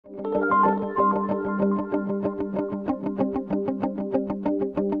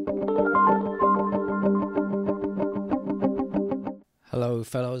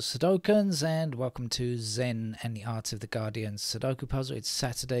fellow Sudokans, and welcome to Zen and the Art of the Guardian Sudoku Puzzle. It's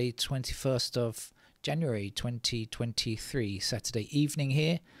Saturday, 21st of January 2023, Saturday evening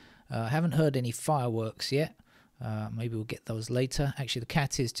here. I haven't heard any fireworks yet. Maybe we'll get those later. Actually, the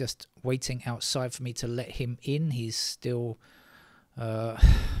cat is just waiting outside for me to let him in. He's still in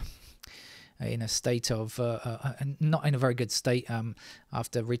a state of not in a very good state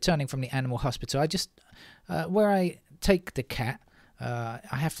after returning from the animal hospital. I just where I take the cat,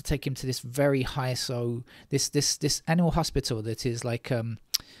 I have to take him to this very high, so this animal hospital that is like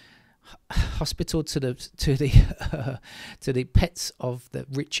hospital to the pets of the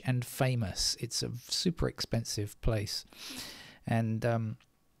rich and famous. It's a super expensive place, and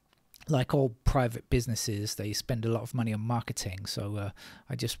like all private businesses, they spend a lot of money on marketing. So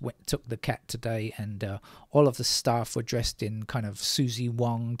I just took the cat today, and all of the staff were dressed in kind of Susie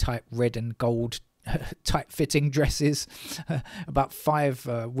Wong type red and gold tight-fitting dresses. About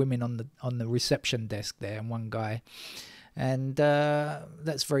 5 women on the reception desk there, and 1 guy, and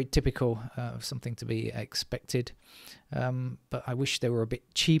that's very typical of something to be expected. But I wish they were a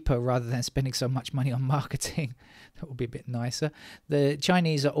bit cheaper rather than spending so much money on marketing. That would be a bit nicer. The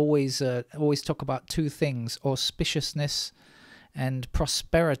Chinese are always talk about 2 things: auspiciousness and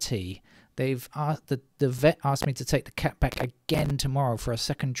prosperity. They've asked, the vet asked me to take the cat back again tomorrow for a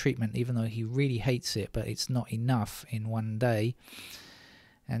second treatment, even though he really hates it, but it's not enough in 1 day.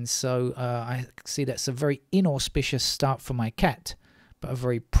 And so I see that's a very inauspicious start for my cat, but a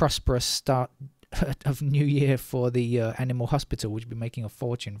very prosperous start of New Year for the animal hospital, which will be making a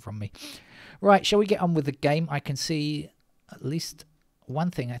fortune from me. Right, shall we get on with the game? I can see at least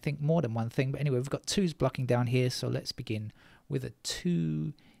 1 thing, I think more than 1 thing, but anyway, we've got 2s blocking down here, so let's begin with a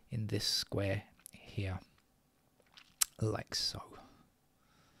 2 in this square here, like so.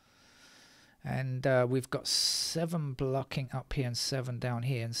 And we've got 7 blocking up here and 7 down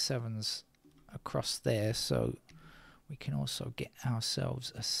here, and 7's across there, so we can also get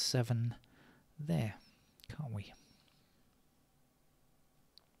ourselves a 7 there, can't we?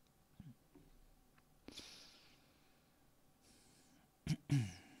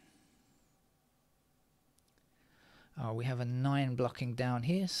 We have a 9 blocking down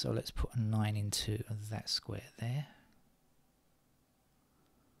here, so let's put a 9 into that square there.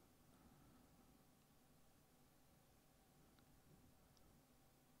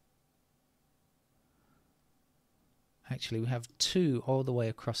 Actually, we have 2 all the way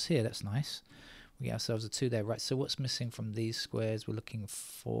across here. That's nice. We get ourselves a 2 there. Right, so what's missing from these squares? We're looking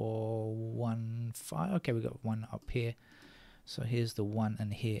for 1, 5. Okay, we've got 1 up here. So here's the 1,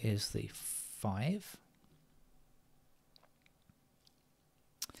 and here is the 5.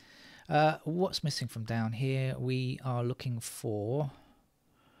 What's missing from down here? We are looking for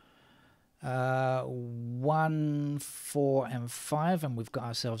 1, 4, and 5, and we've got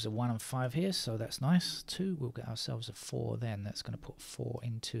ourselves a 1 and 5 here, so that's nice. 2, we'll get ourselves a 4 then. That's going to put 4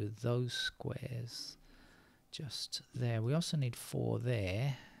 into those squares just there. We also need 4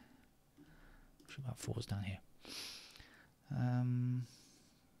 there. What about 4's down here?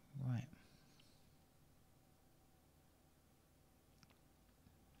 Right.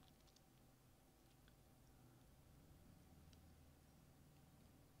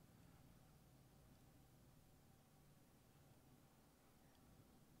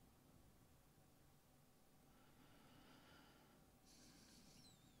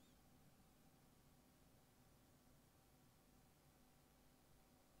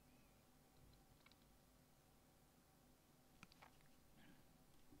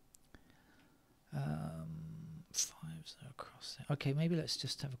 Fives are across there. Okay, maybe let's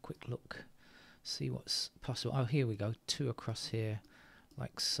just have a quick look, see what's possible. Oh, here we go. 2 across here,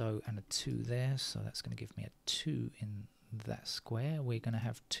 like so, and a 2 there. So that's going to give me a 2 in that square. We're going to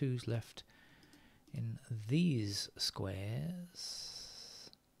have 2's left in these squares.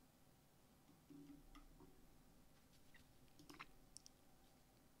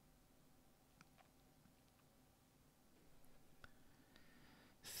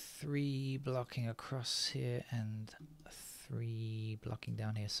 Three blocking across here and 3 blocking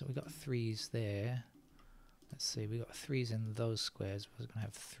down here. So we got 3's there. Let's see, we got 3's in those squares. We're going to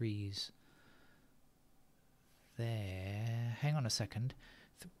have 3's there. Hang on a second.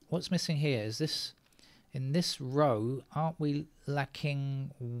 What's missing here is this. In this row, aren't we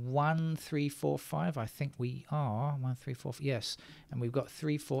lacking 1, 3, 4, 5? I think we are. 1, 3, 4, yes. And we've got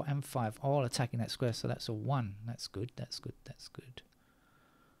 3, 4, and 5 all attacking that square. So that's a 1. That's good. That's good. That's good.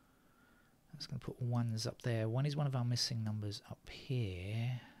 That's going to put 1's up there. 1 is one of our missing numbers up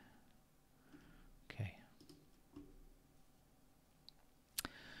here. Okay.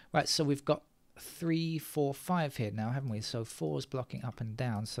 Right, so we've got 3, 4, 5 here now, haven't we? So 4 is blocking up and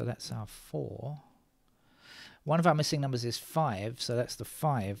down, so that's our 4. One of our missing numbers is 5, so that's the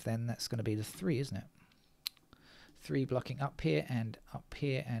 5. Then that's going to be the 3, isn't it? 3 blocking up here and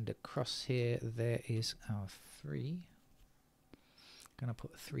across here. There is our 3. Going to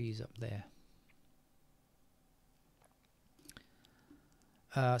put 3s up there.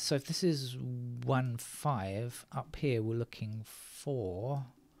 So if this is 1, 5, up here we're looking for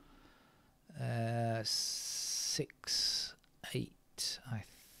 6, 8, I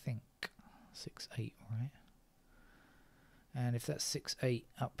think. 6, 8, right? And if that's 6, 8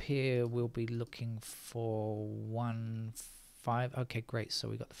 up here, we'll be looking for 1, 5. Okay, great. So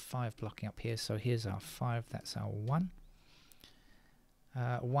we got the 5 blocking up here. So here's our 5. That's our 1.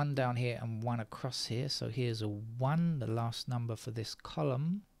 1 down here and 1 across here. So here's a 1, the last number for this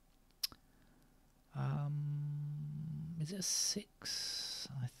column. Is it a 6?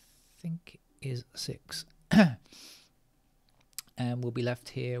 I think it is 6. And we'll be left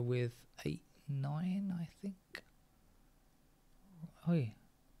here with 8, 9, I think. Oh, yeah.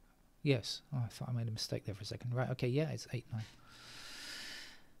 Yes. Oh, I thought I made a mistake there for a second. Right, okay, yeah, it's 8,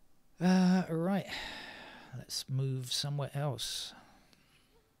 9. Right. Let's move somewhere else.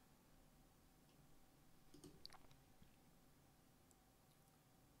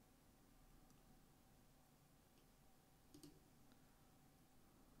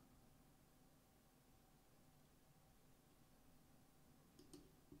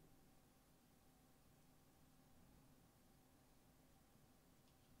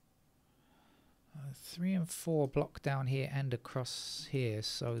 Three and 4 block down here and across here.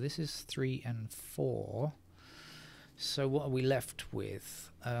 So this is 3 and 4. So what are we left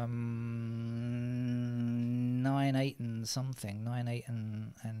with? 9, 8 and something. 9, 8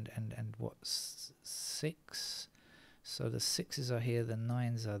 and what? 6. So the 6s are here, the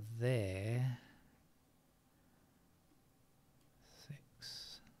 9s are there.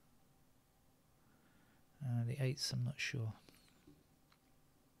 6. The 8s, I'm not sure.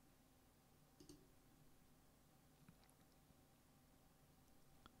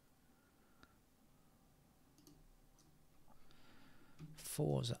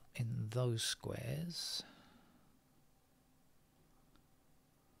 Fours in those squares.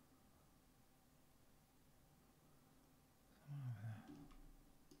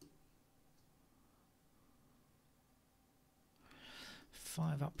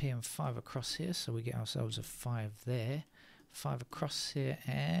 Five up here and 5 across here, so we get ourselves a 5 there. 5 across here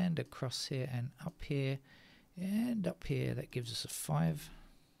and up here and up here. That gives us a 5.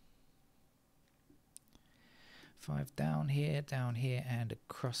 5 down here and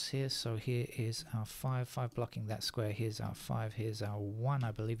across here. So here is our 5. 5 blocking that square. Here's our 5. Here's our 1,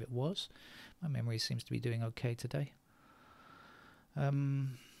 I believe it was. My memory seems to be doing okay today. Oh,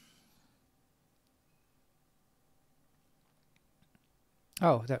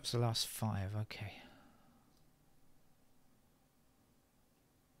 that was the last 5. Okay.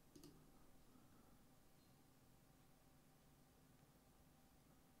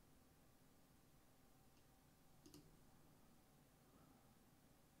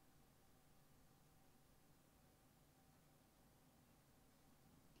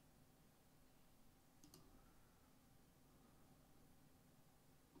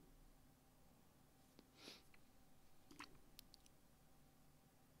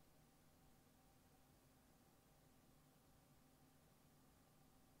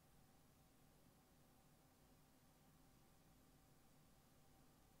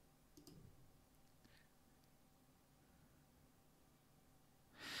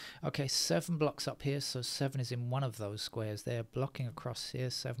 Okay, 7 blocks up here, so 7 is in one of those squares there, blocking across here,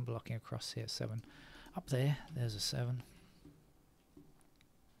 7 blocking across here, 7 up there, there's a 7.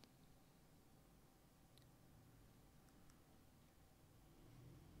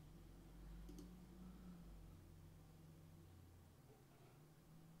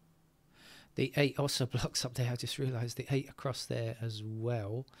 The 8 also blocks up there, I just realised the 8 across there as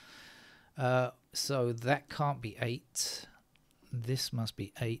well. So that can't be 8. This must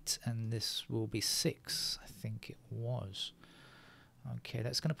be 8, and this will be 6. I think it was. Okay,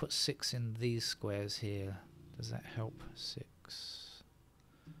 that's going to put 6 in these squares here. Does that help? 6.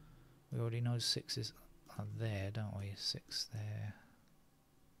 We already know 6s are there, don't we? 6 there.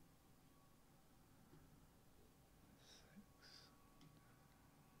 6.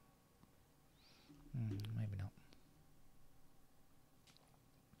 Maybe not.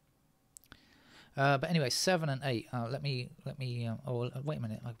 But anyway, 7 and 8. Let me. Oh, wait a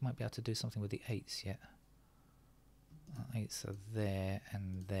minute. I might be able to do something with the 8s yet. 8s are there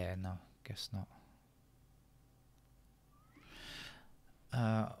and there. No, guess not.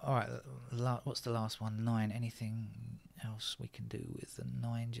 All right, what's the last one? 9. Anything else we can do with the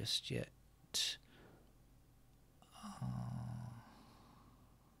 9 just yet?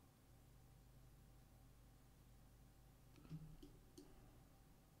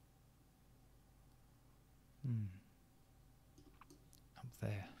 Up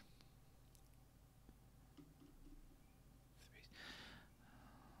there.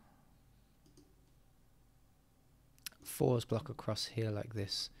 4's block across here like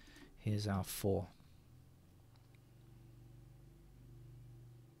this. Here's our 4.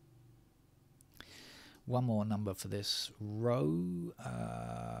 One more number for this row.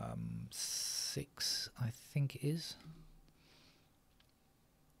 6, I think it is.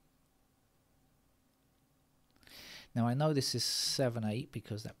 Now I know this is 7, 8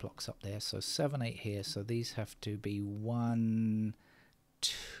 because that block's up there. So 7, 8 here. So these have to be 1,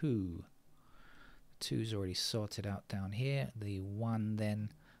 2. 2's already sorted out down here. The 1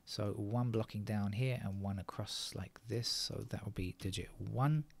 then. So 1 blocking down here and 1 across like this. So that will be digit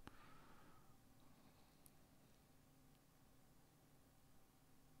 1.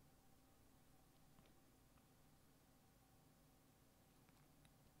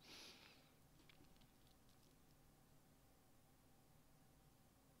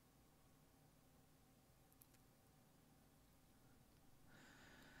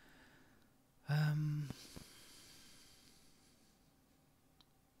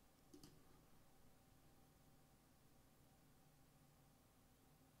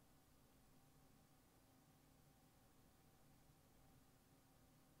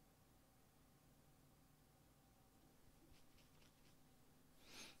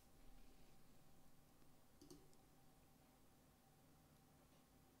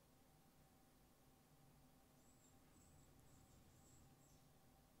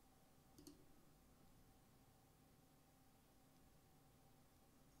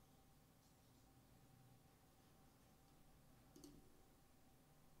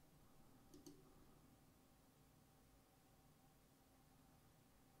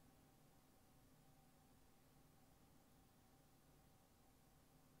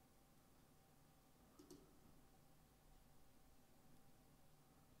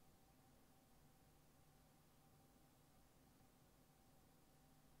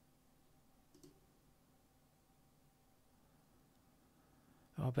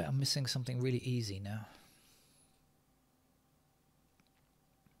 Oh, I bet I'm missing something really easy now.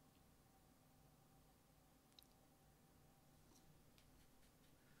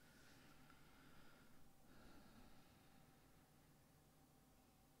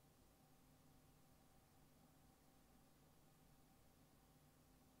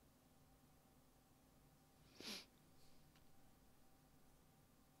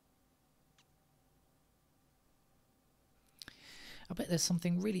 I bet there's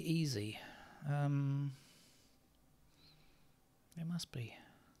something really easy. There must be.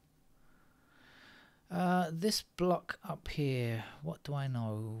 This block up here, what do I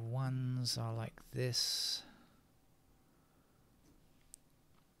know? 1s are like this.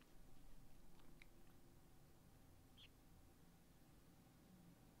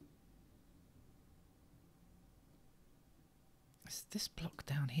 It's this block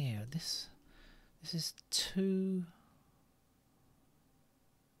down here. This is 2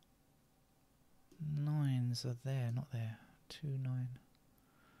 9s are there, not there. 2 9.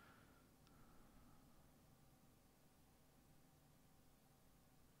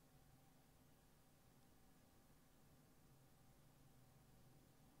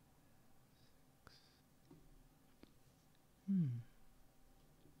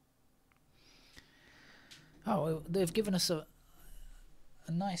 Oh, they've given us a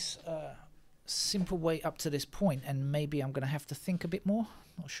nice simple way up to this point, and maybe I'm going to have to think a bit more.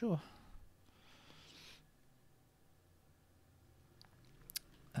 Not sure.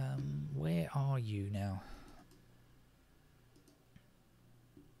 Where are you now?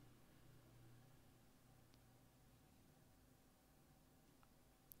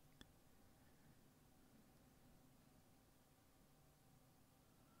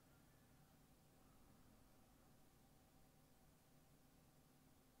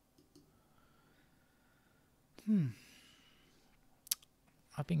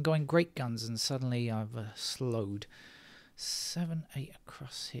 I've been going great guns and suddenly I've slowed. 7 8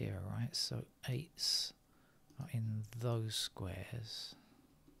 across here, right? So 8s are in those squares.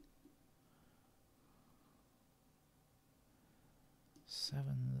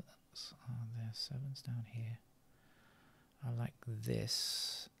 7s are there. 7s down here. I like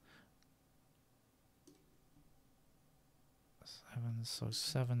this. 7s, so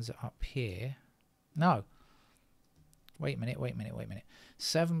 7s are up here. No. Wait a minute.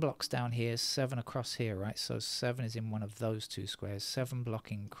 7 blocks down here, 7 across here, right? So 7 is in one of those two squares. 7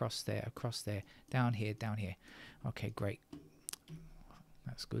 blocking across there, down here, down here. Okay, great.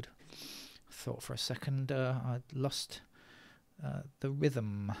 That's good. Thought for a second I'd lost the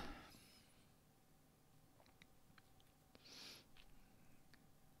rhythm.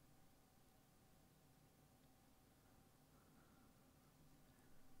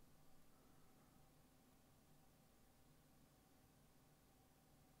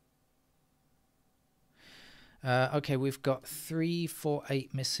 Okay, we've got 3, 4,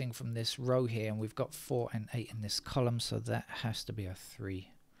 8 missing from this row here, and we've got 4 and 8 in this column, so that has to be a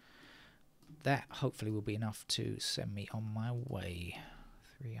 3. That hopefully will be enough to send me on my way.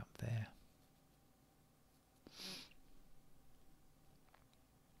 3 up there.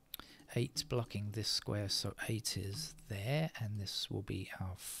 8 blocking this square, so 8 is there, and this will be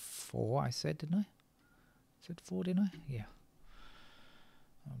our 4, I said, didn't I? I said 4, didn't I? Yeah.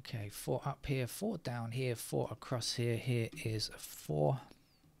 Okay, 4 up here, 4 down here, 4 across here. Here is a 4.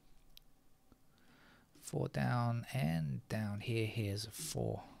 4 down and down here. Here's a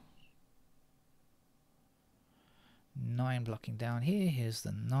 4. 9 blocking down here. Here's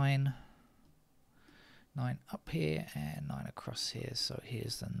the 9. 9 up here and 9 across here. So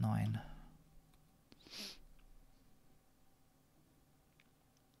here's the 9.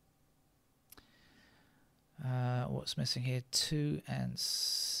 What's missing here? 2 and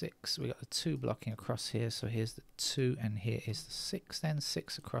 6. We got the 2 blocking across here, so here's the 2 and here is the 6. Then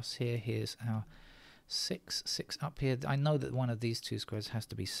 6 across here. Here's our 6. 6 up here. I know that one of these two squares has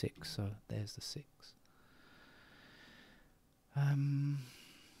to be 6, so there's the 6.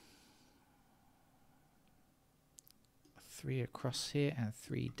 3 across here and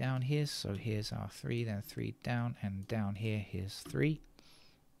 3 down here, so here's our 3, then 3 down, and down here here's 3.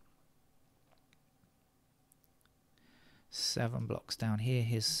 7 blocks down here,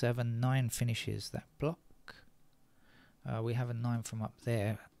 here's 7. 9 finishes that block. We have a 9 from up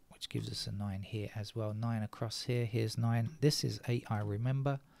there, which gives us a 9 here as well. 9 across here, here's 9. This is 8, I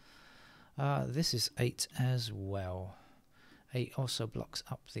remember. This is 8 as well. 8 also blocks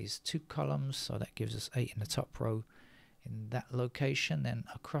up these 2 columns, so that gives us 8 in the top row in that location. Then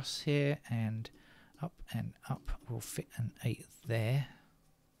across here and up will fit an 8 there.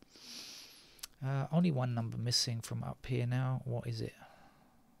 Only one number missing from up here now. What is it?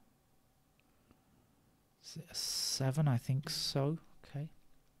 Is it a 7? I think so. Okay.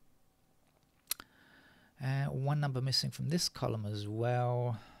 One number missing from this column as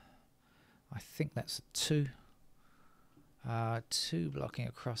well. I think that's a 2. 2 blocking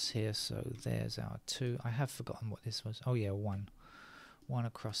across here, so there's our 2. I have forgotten what this was. Oh yeah, 1. 1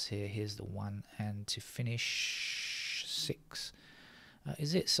 across here, here's the 1, and to finish 6.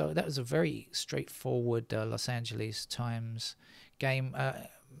 Is it? So that was a very straightforward Los Angeles Times game.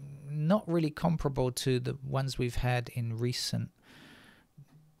 Not really comparable to the ones we've had in recent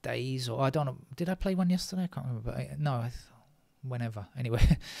days, or I don't know. Did I play one yesterday? I can't remember. But no, whenever.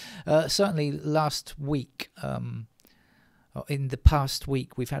 Anyway, certainly last week. In the past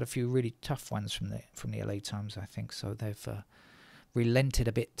week, we've had a few really tough ones from the LA Times, I think. So they've relented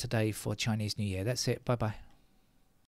a bit today for Chinese New Year. That's it. Bye bye.